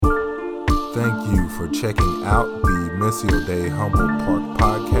Thank you for checking out the Missio Dei Humble Park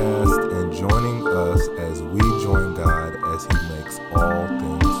podcast and joining us as we join God as He makes all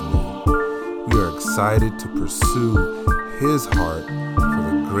things new. We are excited to pursue His heart for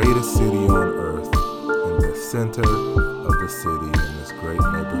the greatest city on earth in the center of the city in this great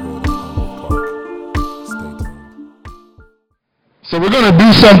neighborhood of Humble Park. Stay tuned. So we're going to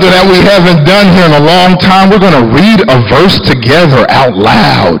do something that we haven't done here in a long time. We're going to read a verse together out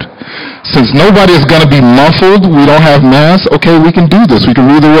loud. Since nobody is going to be muffled, we don't have masks, okay, we can do this. We can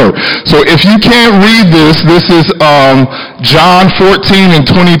read the word. So if you can't read this, this is John 14 and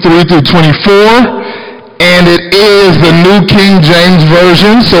 23 through 24. And it is the New King James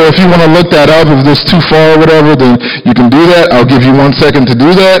Version. So if you want to look that up, if this is too far or whatever, then you can do that. I'll give you 1 second to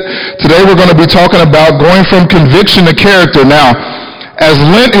do that. Today we're going to be talking about going from conviction to character. Now, as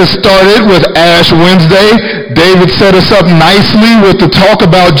Lent has started with Ash Wednesday, David set us up nicely with the talk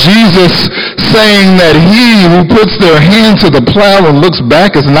about Jesus saying that he who puts their hand to the plow and looks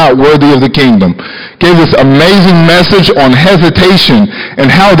back is not worthy of the kingdom. Gave this amazing message on hesitation and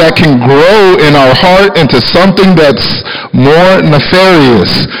how that can grow in our heart into something that's more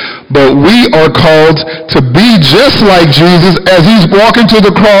nefarious. But we are called to be just like Jesus as he's walking to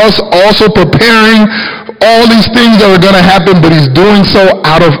the cross, also preparing all these things that are going to happen, but he's doing so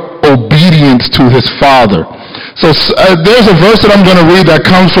out of obedience to his Father. So there's a verse that I'm going to read that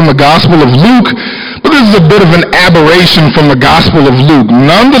comes from the Gospel of Luke, but this is a bit of an aberration from the Gospel of Luke.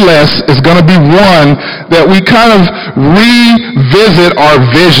 Nonetheless, it's going to be one that we kind of revisit our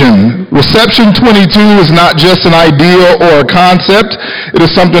vision. Reception 22 is not just an idea or a concept. It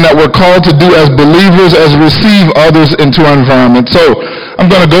is something that we're called to do as believers, as receive others into our environment. So I'm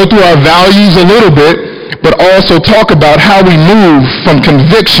going to go through our values a little bit, but also talk about how we move from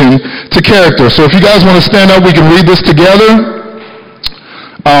conviction to character. So if you guys want to stand up, we can read this together.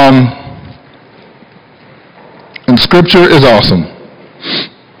 And Scripture is awesome.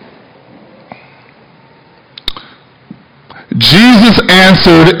 Jesus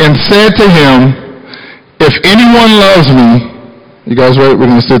answered and said to him, "If anyone loves me," you guys ready? We're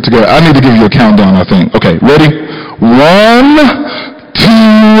going to sit together. I need to give you a countdown, I think. Okay, ready? 1,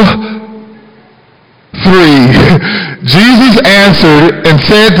 2, 3. Jesus answered and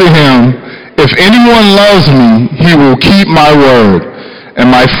said to him, "If anyone loves me, he will keep my word, and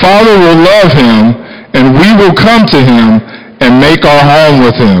my Father will love him, and we will come to him and make our home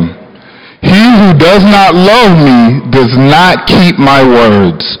with him. He who does not love me does not keep my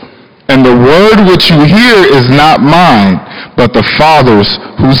words, and the word which you hear is not mine, but the Father's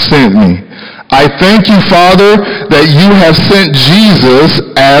who sent me. I thank you, Father, that you have sent Jesus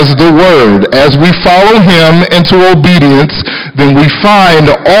as the Word. As we follow him into obedience, then we find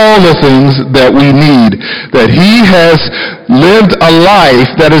all the things that we need. That he has lived a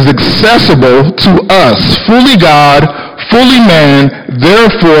life that is accessible to us, fully God, fully man,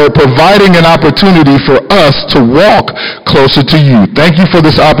 therefore providing an opportunity for us to walk closer to you. Thank you for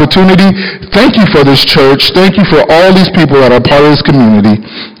this opportunity. Thank you for this church. Thank you for all these people that are part of this community.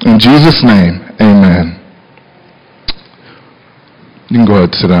 In Jesus' name, amen." You can go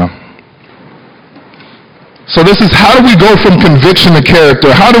ahead and sit down. So this is how do we go from conviction to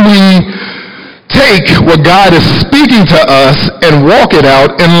character? How do we take what God is speaking to us and walk it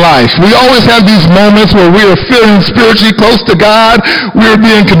out in life? We always have these moments where we are feeling spiritually close to God. We're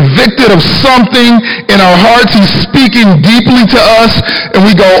being convicted of something in our hearts. He's speaking deeply to us. And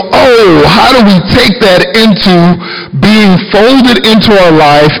we go, oh, how do we take that into being folded into our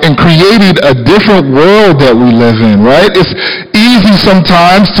life and creating a different world that we live in, right? It's easy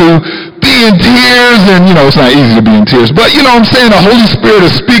sometimes to be in tears, and it's not easy to be in tears, but what I'm saying, the Holy Spirit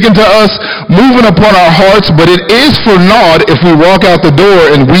is speaking to us, moving upon our hearts, but it is for naught if we walk out the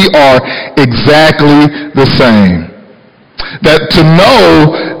door and we are exactly the same. That to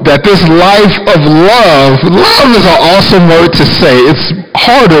know that this life of love is an awesome word to say. It's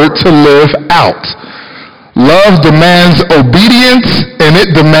harder to live out. Love demands obedience, and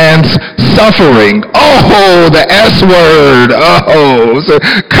it demands suffering. Oh, the S word. Oh, it's a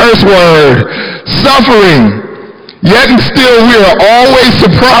curse word. Suffering. Yet and still, we are always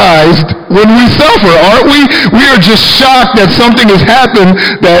surprised when we suffer, aren't we? We are just shocked that something has happened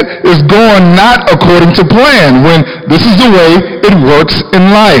that is going not according to plan, when this is the way it works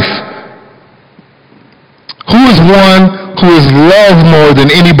in life. Who is one who is loved more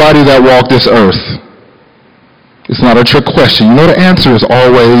than anybody that walked this earth? It's not a trick question. The answer is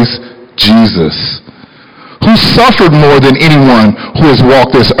always Jesus. Who suffered more than anyone who has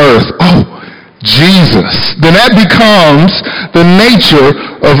walked this earth? Oh, Jesus. Then that becomes the nature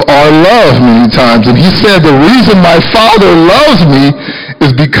of our love many times. And he said, the reason my Father loves me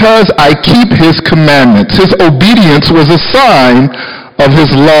is because I keep his commandments. His obedience was a sign of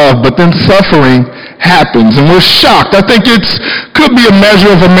his love, but then suffering happens, and we're shocked. I think it could be a measure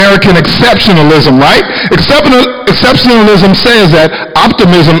of American exceptionalism, right? Exceptionalism says that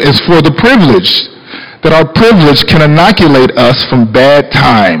optimism is for the privileged, that our privilege can inoculate us from bad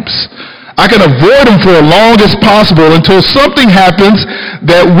times. I can avoid them for as long as possible until something happens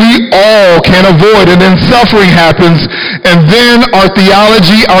that we all can avoid, and then suffering happens, and then our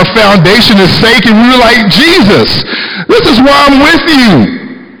theology, our foundation is shaken. We're like, Jesus, this is why I'm with you.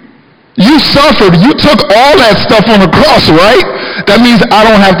 You suffered. You took all that stuff on the cross, right? That means I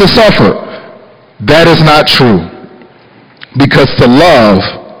don't have to suffer. That is not true. Because to love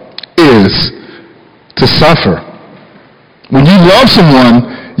is to suffer. When you love someone,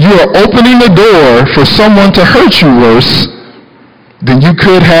 you are opening the door for someone to hurt you worse than you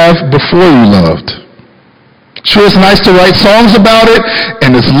could have before you loved. Sure, it's nice to write songs about it,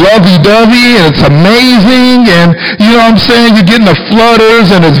 and it's lovey-dovey, and it's amazing, and you know what I'm saying, you're getting the flutters,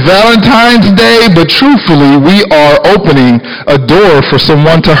 and it's Valentine's Day, but truthfully, we are opening a door for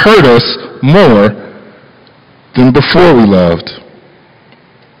someone to hurt us more than before we loved.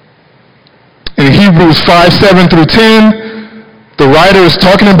 In Hebrews 5:7-10, the writer is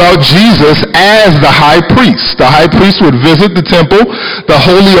talking about Jesus as the high priest. The high priest would visit the temple, the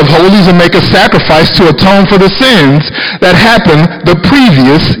Holy of Holies, and make a sacrifice to atone for the sins that happened the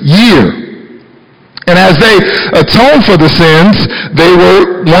previous year. And as they atoned for the sins, they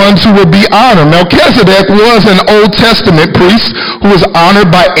were ones who would be honored. Melchizedek was an Old Testament priest who was honored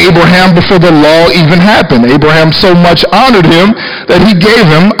by Abraham before the law even happened. Abraham so much honored him that he gave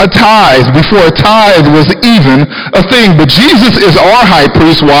him a tithe before a tithe was even a thing. But Jesus is our high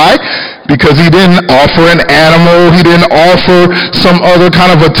priest. Why? Because he didn't offer an animal. He didn't offer some other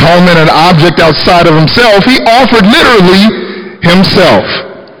kind of atonement, an object outside of himself. He offered literally himself.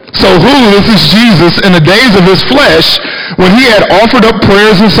 So this is Jesus in the days of his flesh, when he had offered up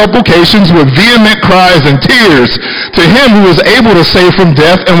prayers and supplications with vehement cries and tears to him who was able to save from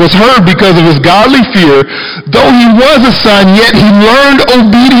death and was heard because of his godly fear. Though he was a son, yet he learned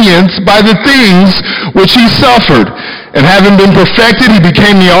obedience by the things which he suffered. And having been perfected, he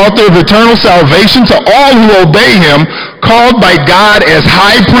became the author of eternal salvation to all who obey him, called by God as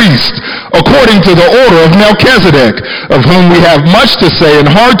high priest, according to the order of Melchizedek, of whom we have much to say and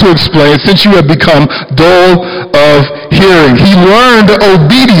hard to explain, since you have become dull of hearing. He learned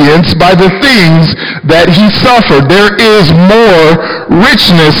obedience by the things that he suffered. There is more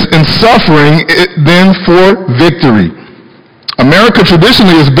richness in suffering than for victory. America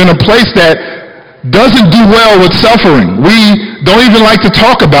traditionally has been a place that doesn't do well with suffering. We don't even like to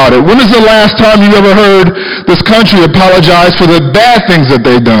talk about it. When is the last time you ever heard this country apologize for the bad things that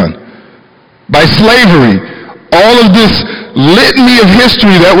they've done? By slavery, all of this litany of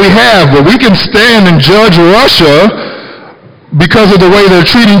history that we have, where we can stand and judge Russia because of the way they're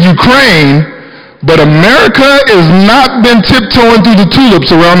treating Ukraine, but America has not been tiptoeing through the tulips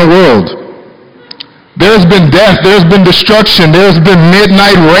around the world. There's been death, there's been destruction, there's been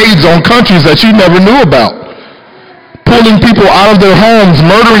midnight raids on countries that you never knew about. Pulling people out of their homes,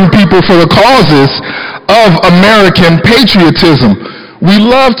 murdering people for the causes of American patriotism. We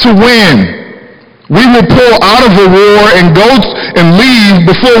love to win. We will pull out of a war and go and leave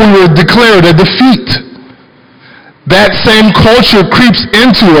before we were declared a defeat. That same culture creeps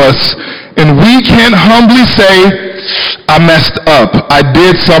into us, and we can't humbly say, I messed up, I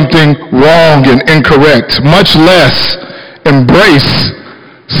did something wrong and incorrect, much less embrace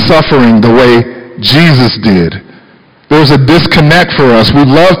suffering the way Jesus did. There's a disconnect for us. We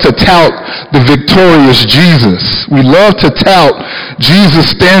love to tout the victorious Jesus. We love to tout Jesus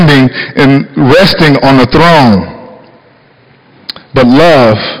standing and resting on the throne. But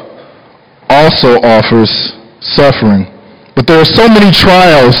love also offers suffering. But there are so many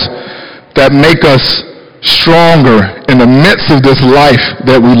trials that make us stronger in the midst of this life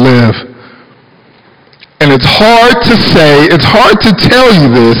that we live. And it's hard to say, it's hard to tell you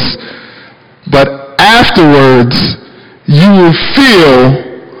this, but afterwards you will feel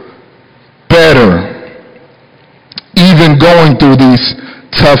better even going through these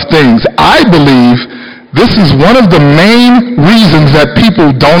tough things. I believe this is one of the main reasons that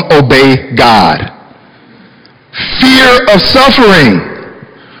people don't obey God. Fear of suffering,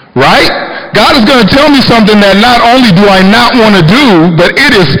 right? God is going to tell me something that not only do I not want to do, but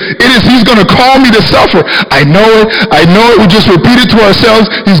it is he's going to call me to suffer. I know it, we just repeat it to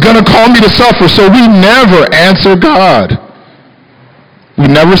ourselves. He's going to call me to suffer. So we never answer God. We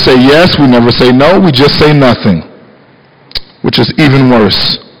never say yes, we never say no, we just say nothing, which is even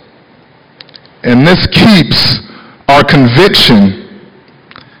worse. And this keeps our conviction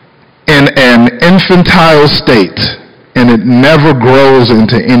infantile state, and it never grows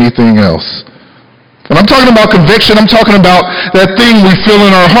into anything else. When I'm talking about conviction, I'm talking about that thing we feel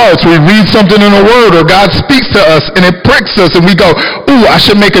in our hearts. We read something in a word, or God speaks to us, and it pricks us, and we go, ooh, I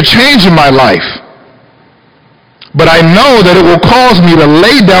should make a change in my life. But I know that it will cause me to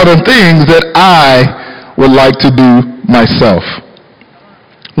lay down on things that I would like to do myself.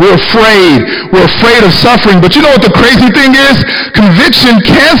 We're afraid of suffering. But you know what the crazy thing is? Conviction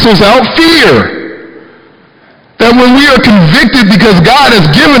cancels out fear. That when we are convicted because God has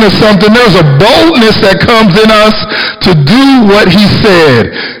given us something, there's a boldness that comes in us to do what he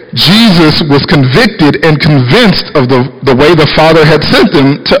said. Jesus was convicted and convinced of the way the Father had sent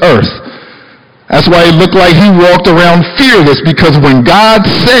him to earth. That's why it looked like he walked around fearless, because when God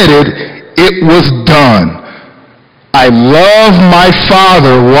said it, it was done. I love my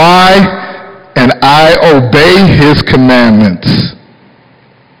Father. Why? And I obey his commandments.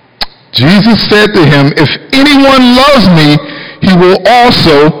 Jesus said to him, if anyone loves me, he will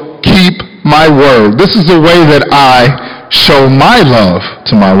also keep my word. This is the way that I show my love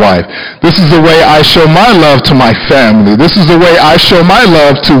to my wife. This is the way I show my love to my family. This is the way I show my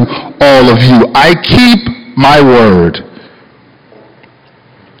love to all of you. I keep my word.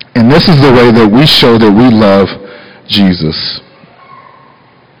 And this is the way that we show that we love Jesus.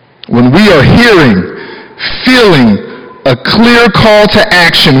 When we are hearing, feeling a clear call to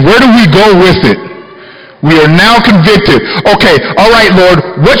action, where do we go with it? We are now convicted. Okay, all right,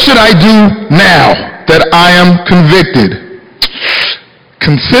 Lord, what should I do now that I am convicted?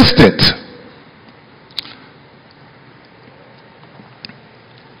 Consistent.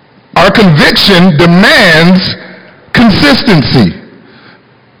 Our conviction demands consistency.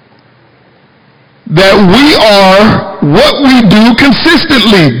 That we are what we do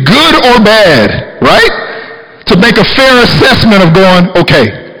consistently, good or bad, right? To make a fair assessment of going, okay,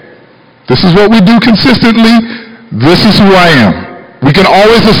 this is what we do consistently, this is who I am. We can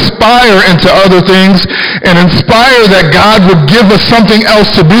always aspire into other things and inspire that God would give us something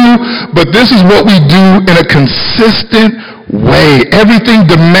else to do, but this is what we do in a consistent way. Everything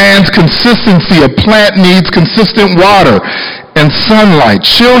demands consistency. A plant needs consistent water and sunlight.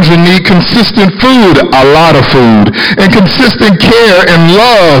 Children need consistent food, a lot of food, and consistent care and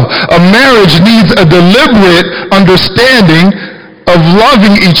love. A marriage needs a deliberate understanding of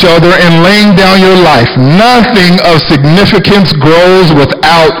loving each other and laying down your life. Nothing of significance grows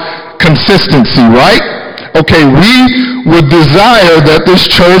without consistency, right? Okay, we would desire that this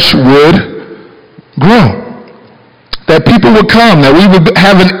church would grow. That people would come, that we would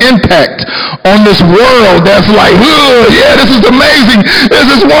have an impact on this world that's like, oh, yeah, this is amazing, this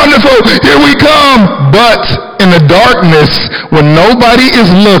is wonderful, here we come. But in the darkness, when nobody is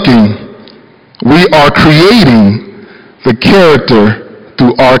looking, we are creating the character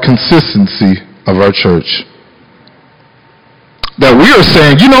through our consistency of our church. That we are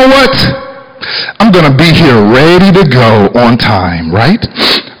saying, you know what? I'm going to be here ready to go on time, right?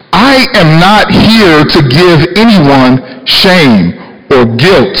 I am not here to give anyone shame or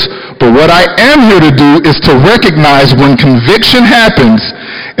guilt, but what I am here to do is to recognize when conviction happens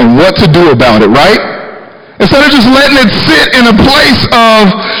and what to do about it, right? Instead of just letting it sit in a place of,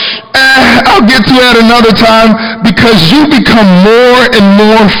 I'll get to it another time, because you become more and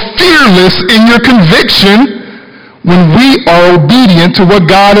more fearless in your conviction when we are obedient to what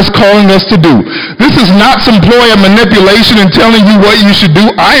God is calling us to do. This is not some ploy of manipulation and telling you what you should do.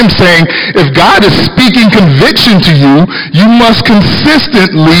 I am saying if God is speaking conviction to you, you must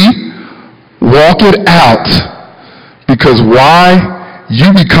consistently walk it out. Because why? You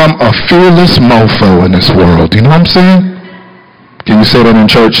become a fearless mofo in this world. You know what I'm saying? Can you say that in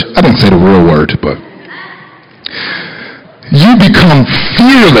church? I didn't say the real word, but you become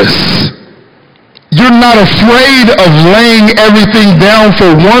fearless. You're not afraid of laying everything down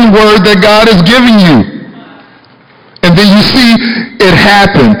for one word that God has given you. And then you see it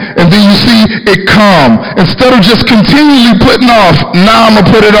happen. And then you see it come. Instead of just continually putting off, nah, I'm going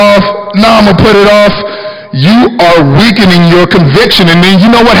to put it off, nah, I'm going to put it off, you are weakening your conviction. And then you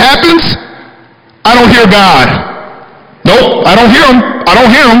know what happens? I don't hear God. Nope, I don't hear him. I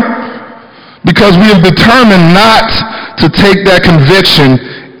don't hear him. Because we have determined not to take that conviction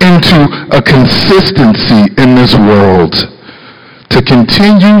into a consistency in this world, to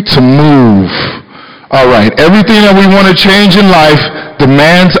continue to move. All right, everything that we want to change in life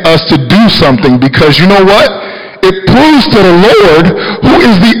demands us to do something, because you know what? It proves to the Lord, who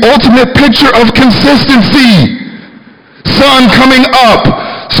is the ultimate picture of consistency. Sun coming up,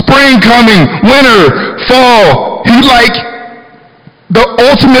 spring coming, winter, fall. He's like the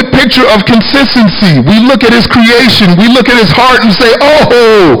ultimate picture of consistency. We look at his creation, we look at his heart and say,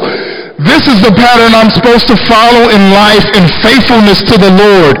 oh, This is the pattern I'm supposed to follow in life in faithfulness to the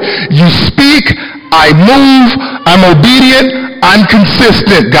Lord. You speak, I move, I'm obedient, I'm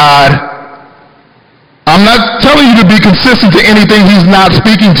consistent, God. I'm not telling you to be consistent to anything he's not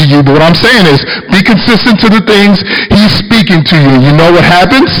speaking to you, but what I'm saying is be consistent to the things he's speaking to you. You know what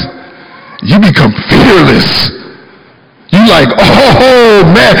happens? You become fearless. You like, oh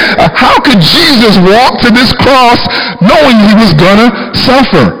man, how could Jesus walk to this cross knowing he was gonna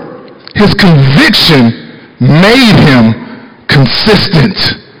suffer? His conviction made him consistent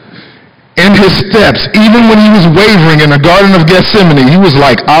in his steps. Even when he was wavering in the Garden of Gethsemane, he was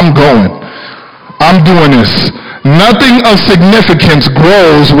like, I'm going. I'm doing this. Nothing of significance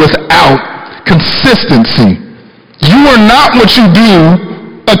grows without consistency. You are not what you do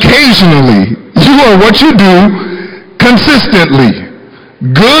occasionally. You are what you do consistently.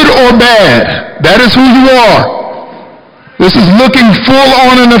 Good or bad, that is who you are. This is looking full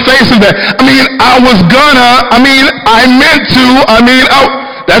on in the face of that. I meant to.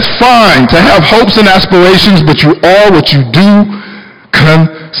 That's fine to have hopes and aspirations, but you are what you do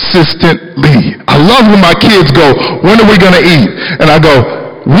consistently. I love when my kids go, when are we going to eat? And I go,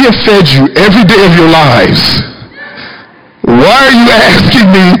 we have fed you every day of your lives. Why are you asking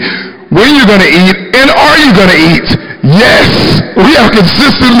me when you're going to eat, and are you going to eat? Yes, we have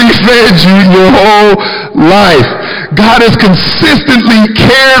consistently fed you your whole life. God has consistently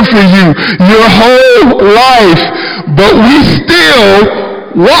cared for you your whole life, but we still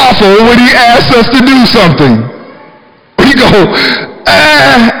waffle when he asks us to do something. We go,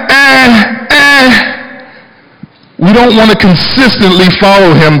 We don't want to consistently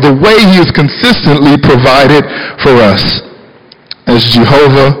follow him the way he has consistently provided for us as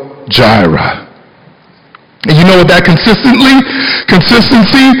Jehovah Jireh. And you know what that consistency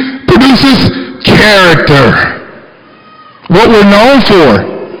produces? Character. What we're known for,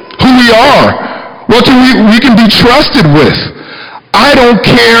 who we are, what we can be trusted with. I don't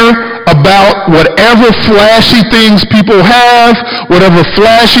care about whatever flashy things people have, whatever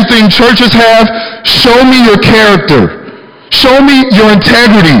flashy thing churches have. Show me your character. Show me your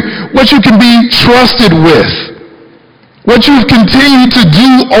integrity, what you can be trusted with, what you've continued to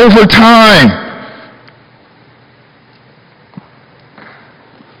do over time.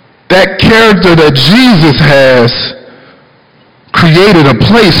 That character that Jesus has created a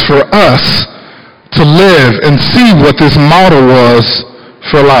place for us to live and see what this model was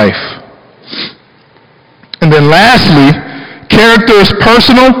for life. And then lastly, character is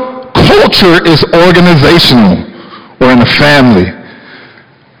personal, culture is organizational, or in a family.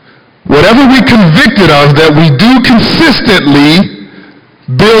 Whatever we're convicted of that we do consistently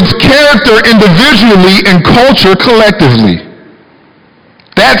builds character individually and culture collectively.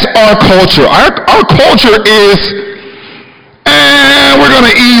 That's our culture. Our culture is, we're going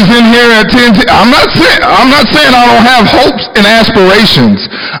to ease in here at 10. I'm not saying I don't have hopes and aspirations.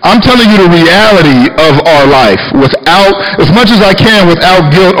 I'm telling you the reality of our life without, as much as I can,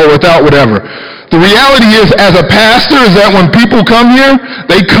 without guilt or without whatever. The reality is, as a pastor, is that when people come here,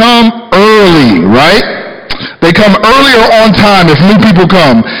 they come early, right? They come early or on time if new people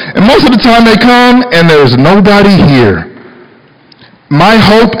come. And most of the time they come and there's nobody here. My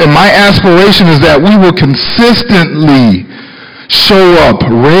hope and my aspiration is that we will consistently show up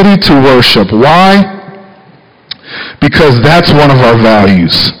ready to worship. Why? Because that's one of our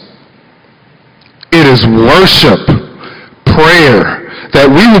values. It is worship, prayer, that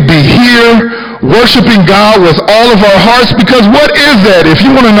we would be here worshiping God with all of our hearts, because what is that? If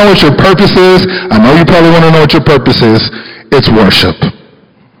you want to know what your purpose is, I know you probably want to know what your purpose is, it's worship.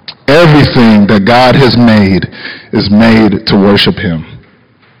 Everything that God has made is made to worship him.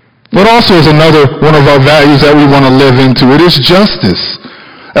 What also is another one of our values that we want to live into? It is justice.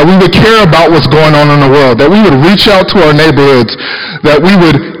 That we would care about what's going on in the world. That we would reach out to our neighborhoods. That we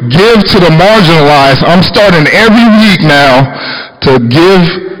would give to the marginalized. I'm starting every week now to give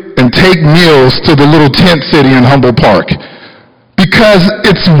and take meals to the little tent city in Humboldt Park. Because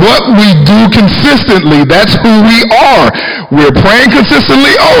it's what we do consistently. That's who we are. We're praying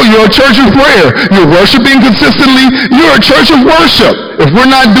consistently. Oh, you're a church of prayer. You're worshiping consistently. You're a church of worship. If we're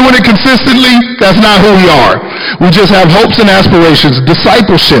not doing it consistently, that's not who we are. We just have hopes and aspirations.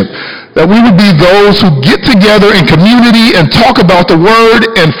 Discipleship. That we would be those who get together in community and talk about the word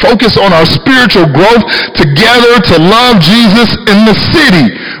and focus on our spiritual growth together to love Jesus in the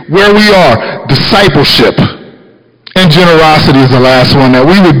city where we are. Discipleship. And generosity is the last one, that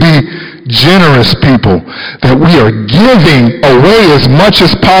we would be generous people, that we are giving away as much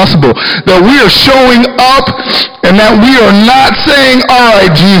as possible, that we are showing up, and that we are not saying, all right,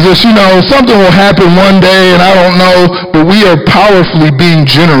 Jesus, something will happen one day and I don't know, but we are powerfully being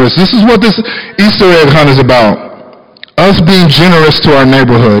generous. This is what this Easter egg hunt is about. Us being generous to our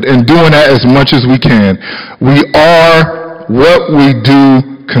neighborhood and doing that as much as we can. We are what we do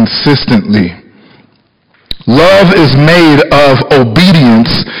consistently. Love is made of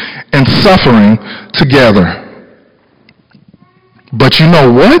obedience and suffering together. But you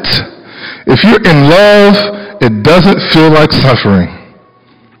know what? If you're in love, it doesn't feel like suffering.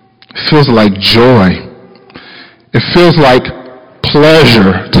 It feels like joy. It feels like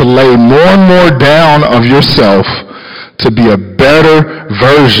pleasure to lay more and more down of yourself to be a better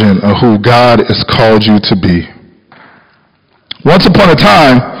version of who God has called you to be. Once upon a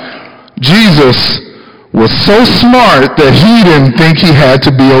time, Jesus was so smart that he didn't think he had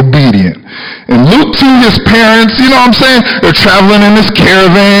to be obedient. And Luke 2, his parents, they're traveling in this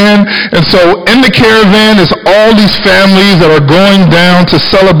caravan. And so in the caravan is all these families that are going down to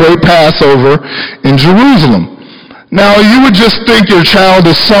celebrate Passover in Jerusalem. Now, you would just think your child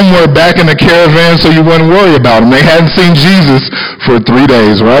is somewhere back in the caravan so you wouldn't worry about him. They hadn't seen Jesus for 3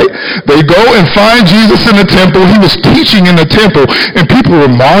 days, right? They go and find Jesus in the temple. He was teaching in the temple, and people were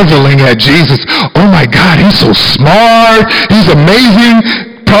marveling at Jesus. Oh my God, he's so smart. He's amazing.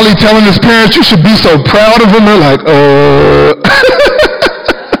 Probably telling his parents, you should be so proud of him. They're like,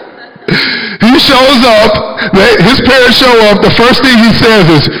 He shows up. His parents show up. The first thing he says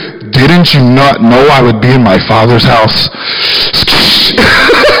is, didn't you not know I would be in my Father's house?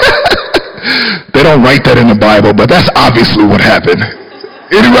 They don't write that in the Bible, but that's obviously what happened.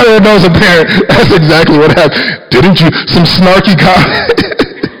 Anybody that knows a parent, that's exactly what happened. Didn't you? Some snarky comment.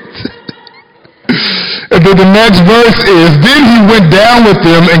 And then the next verse is, then he went down with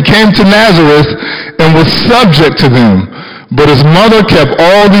them and came to Nazareth and was subject to them. But his mother kept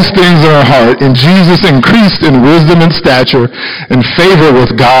all these things in her heart, and Jesus increased in wisdom and stature and favor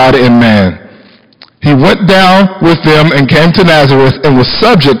with God and man. He went down with them and came to Nazareth and was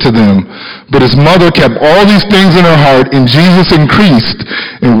subject to them. But his mother kept all these things in her heart, and Jesus increased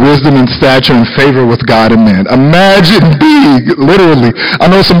in wisdom and stature and favor with God and man. Imagine being, literally,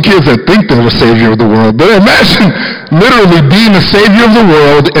 I know some kids that think they're the Savior of the world, but imagine literally being the Savior of the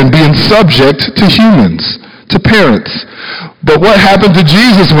world and being subject to humans, to parents. But what happened to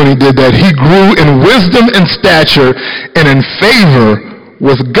Jesus when he did that? He grew in wisdom and stature and in favor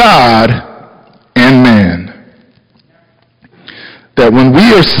with God and man. That when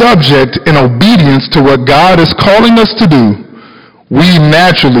we are subject in obedience to what God is calling us to do, we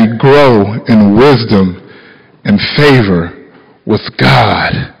naturally grow in wisdom and favor with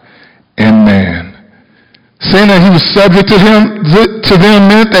God and man. Saying that he was subject to them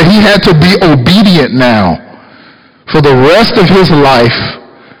meant that he had to be obedient now for the rest of his life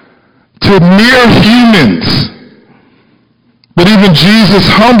to mere humans. But even Jesus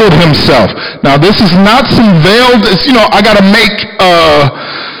humbled himself. Now this is not some veiled, I got to make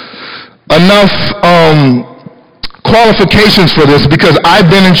enough qualifications for this because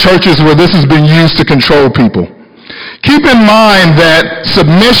I've been in churches where this has been used to control people. Keep in mind that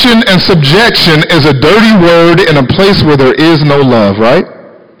submission and subjection is a dirty word in a place where there is no love, right?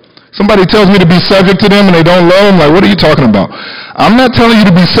 Somebody tells me to be subject to them and they don't love them. Like, what are you talking about? I'm not telling you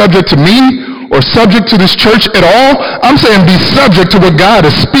to be subject to me or subject to this church at all. I'm saying be subject to what God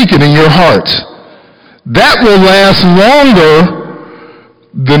is speaking in your heart. That will last longer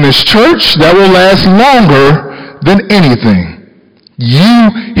than this church. That will last longer than anything. You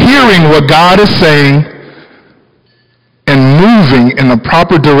hearing what God is saying and moving in the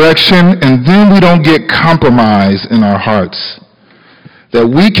proper direction, and then we don't get compromise in our hearts. That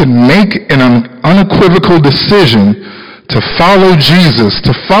we can make an unequivocal decision to follow Jesus,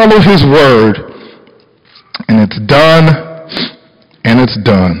 to follow his word, and it's done, and it's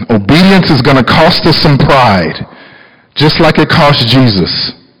done. Obedience is going to cost us some pride, just like it cost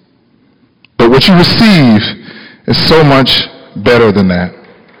Jesus. But what you receive is so much better than that.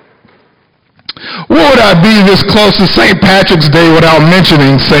 What would I be this close to St. Patrick's Day without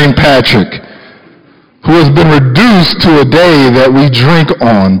mentioning St. Patrick, who has been reduced to a day that we drink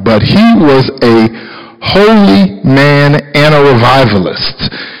on, but he was a holy man and a revivalist,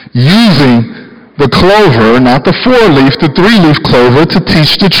 using the clover, not the 4-leaf, the 3-leaf clover, to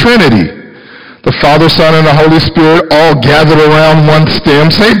teach the Trinity. The Father, Son, and the Holy Spirit all gathered around one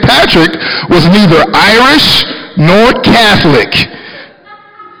stem. St. Patrick was neither Irish nor Catholic.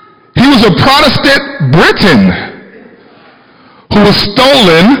 He was a Protestant Briton who was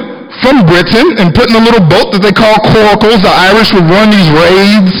stolen from Britain and put in a little boat that they call coracles. The Irish would run these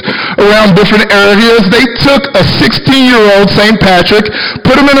raids around different areas. They took a 16-year-old St. Patrick,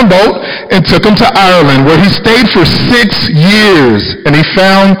 put him in a boat, and took him to Ireland, where he stayed for 6 years, and he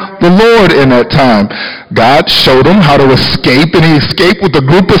found the Lord in that time. God showed him how to escape, and he escaped with a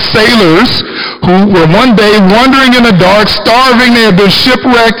group of sailors who were one day wandering in the dark, starving. They had been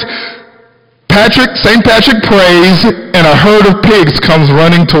shipwrecked. St. Patrick prays, and a herd of pigs comes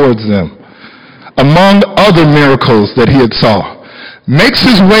running towards them, among other miracles that he had saw. Makes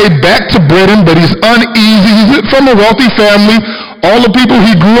his way back to Britain, but he's uneasy. He's from a wealthy family. All the people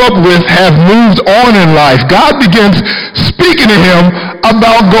he grew up with have moved on in life. God begins speaking to him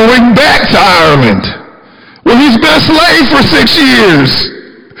about going back to Ireland. Well, he's been a slave for 6 years.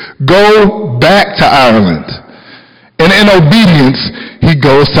 Go back to Ireland. And in obedience, he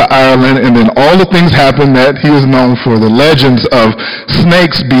goes to Ireland, and then all the things happen that he is known for. The legends of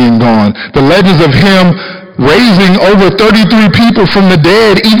snakes being gone. The legends of him raising over 33 people from the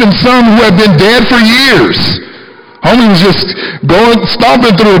dead, even some who have been dead for years. Homie was just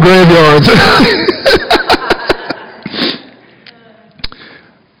stomping through the graveyards.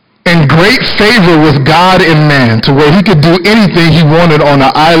 In great favor with God and man, to where he could do anything he wanted on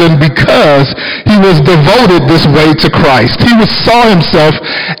the island because he was devoted this way to Christ. He saw himself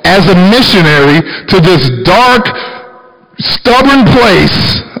as a missionary to this dark, stubborn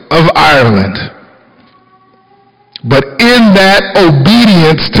place of Ireland. But in that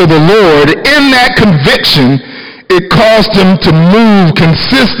obedience to the Lord, in that conviction, it caused him to move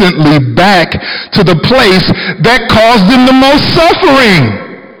consistently back to the place that caused him the most suffering.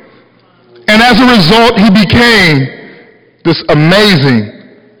 And as a result, he became this amazing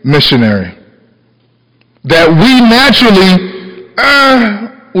missionary. That we naturally,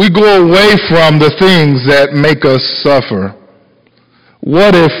 we go away from the things that make us suffer.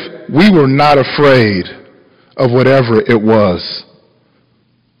 What if we were not afraid of whatever it was?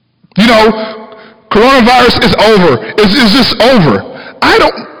 You know, coronavirus is over. It's just over.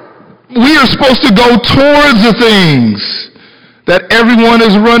 We are supposed to go towards the things that everyone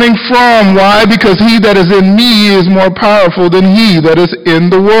is running from. Why? Because he that is in me is more powerful than he that is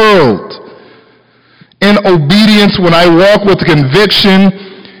in the world. In obedience, when I walk with conviction,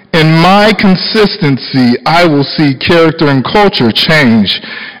 in my consistency, I will see character and culture change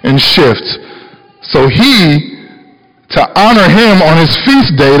and shift. So to honor him on his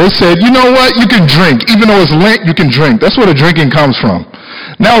feast day, they said, you know what? You can drink. Even though it's Lent, you can drink. That's where the drinking comes from.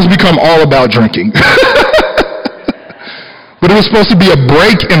 Now it's become all about drinking. But it was supposed to be a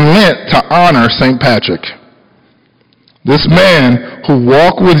break in Lent to honor St. Patrick. This man who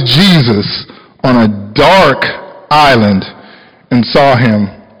walked with Jesus on a dark island and saw him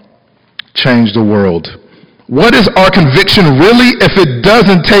change the world. What is our conviction really if it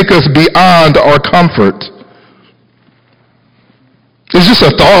doesn't take us beyond our comfort? It's just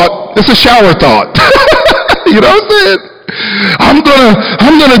a thought. It's a shower thought. You know what I'm saying? I'm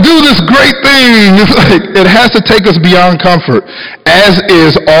gonna do this great thing. It's like, it has to take us beyond comfort, as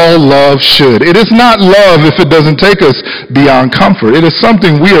is all love should. It is not love if it doesn't take us beyond comfort. It is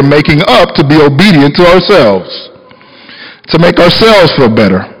something we are making up to be obedient to ourselves, to make ourselves feel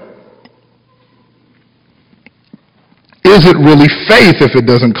better. Is it really faith if it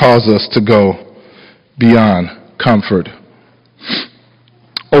doesn't cause us to go beyond comfort?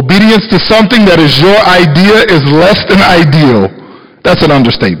 Obedience to something that is your idea is less than ideal. That's an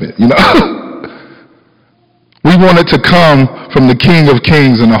understatement, you know. We want it to come from the King of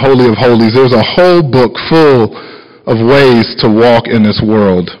Kings and the Holy of Holies. There's a whole book full of ways to walk in this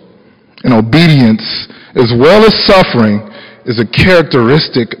world. And obedience, as well as suffering, is a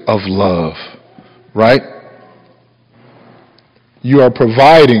characteristic of love, right? You are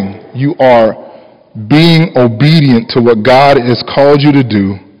providing, you are being obedient to what God has called you to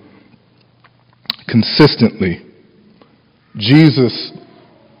do consistently. Jesus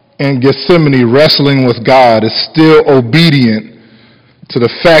in Gethsemane wrestling with God is still obedient to the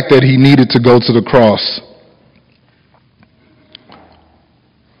fact that he needed to go to the cross.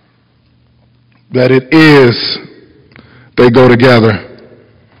 That they go together.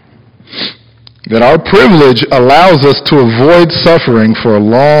 That our privilege allows us to avoid suffering for a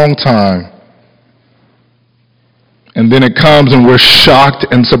long time. And then it comes and we're shocked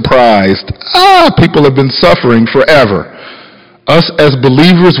and surprised. People have been suffering forever. Us as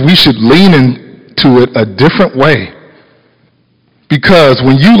believers, we should lean into it a different way. Because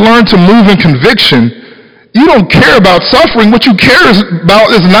when you learn to move in conviction, you don't care about suffering. What you care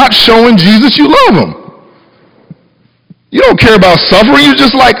about is not showing Jesus you love him. You don't care about suffering. You're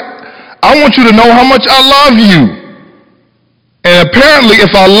just like, I want you to know how much I love you. And apparently,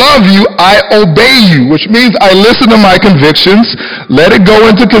 if I love you, I obey you, which means I listen to my convictions, let it go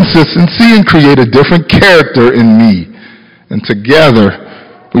into consistency, and create a different character in me. And together,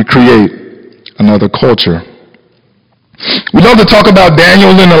 we create another culture. We love to talk about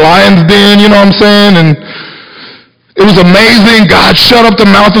Daniel in the lion's den, you know what I'm saying? And it was amazing. God shut up the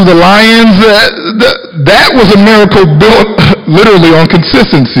mouth of the lions. That was a miracle built literally on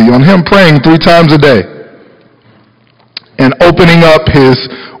consistency, on him praying 3 times a day and opening up his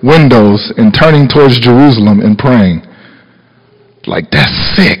windows and turning towards Jerusalem and praying. Like, that's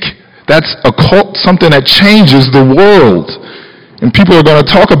sick. That's something that changes the world. And people are going to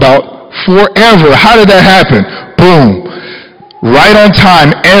talk about forever. How did that happen? Boom. Right on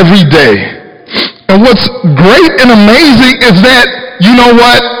time every day. And what's great and amazing is that, you know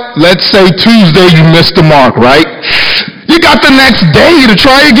what? Let's say Tuesday you missed the mark, right? You got the next day to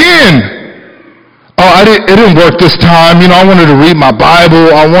try again. Oh, it didn't work this time. You know, I wanted to read my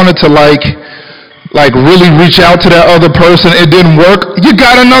Bible. I wanted to like really reach out to that other person. It didn't work. You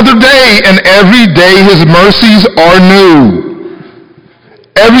got another day, and every day his mercies are new.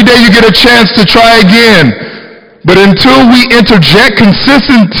 Every day you get a chance to try again. But until we interject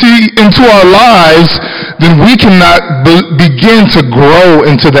consistency into our lives, then we cannot begin to grow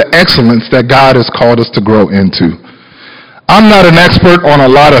into the excellence that God has called us to grow into. I'm not an expert on a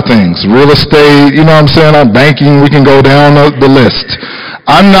lot of things. Real estate, you know what I'm saying? On banking, we can go down the list.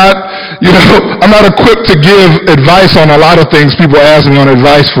 I'm not equipped to give advice on a lot of things people ask me on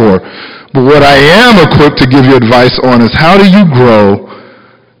advice for. But what I am equipped to give you advice on is how do you grow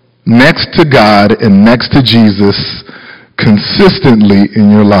next to God and next to Jesus consistently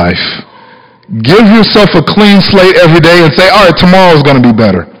in your life. Give yourself a clean slate every day and say, all right, tomorrow's going to be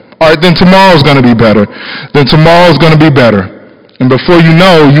better. All right, then tomorrow's going to be better. Then tomorrow's going to be better. And before you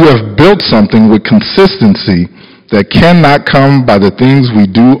know, you have built something with consistency that cannot come by the things we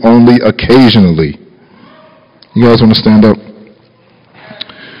do only occasionally. You guys want to stand up?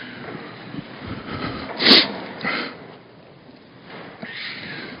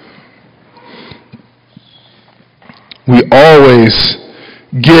 We always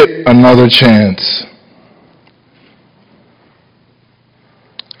get another chance.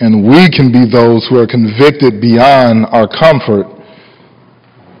 And we can be those who are convicted beyond our comfort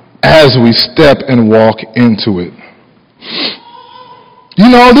as we step and walk into it. You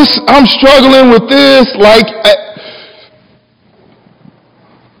know, I'm struggling with this,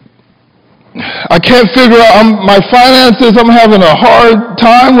 I can't figure out my finances. I'm having a hard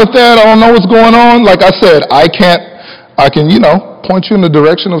time with that. I don't know what's going on. Like I said, I can, point you in the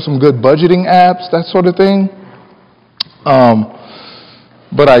direction of some good budgeting apps, that sort of thing.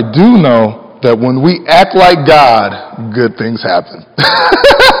 But I do know that when we act like God, good things happen.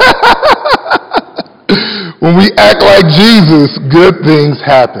 When we act like Jesus, good things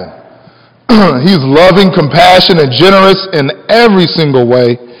happen. He's loving, compassionate, and generous in every single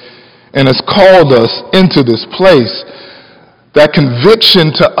way, and has called us into this place. That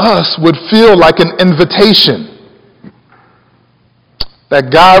conviction to us would feel like an invitation. That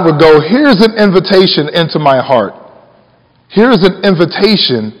God would go, here's an invitation into my heart. Here's an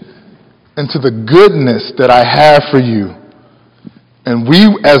invitation into the goodness that I have for you. And we,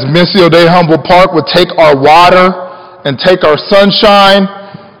 as Missio Dei Humboldt Park, would take our water and take our sunshine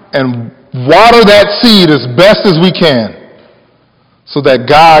and water that seed as best as we can so that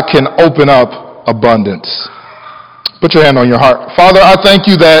God can open up abundance. Put your hand on your heart. Father, I thank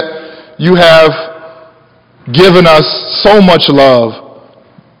you that you have given us so much love,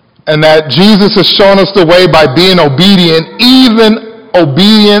 and that Jesus has shown us the way by being obedient, even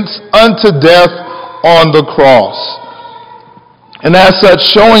obedience unto death on the cross. And as such,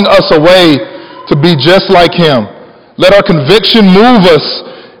 showing us a way to be just like him. Let our conviction move us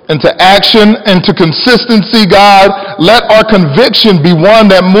into action and to consistency, God. Let our conviction be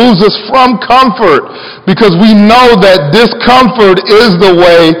one that moves us from comfort, because we know that discomfort is the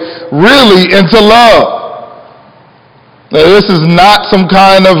way really into love. Now, this is not some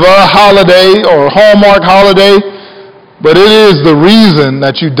kind of a holiday or Hallmark holiday, but it is the reason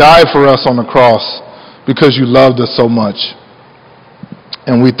that you died for us on the cross, because you loved us so much.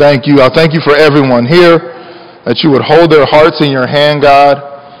 And we thank you. I thank you for everyone here, that you would hold their hearts in your hand, God,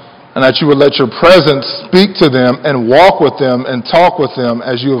 and that you would let your presence speak to them and walk with them and talk with them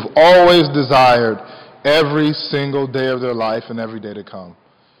as you have always desired every single day of their life and every day to come.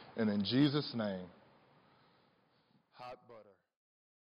 And in Jesus' name.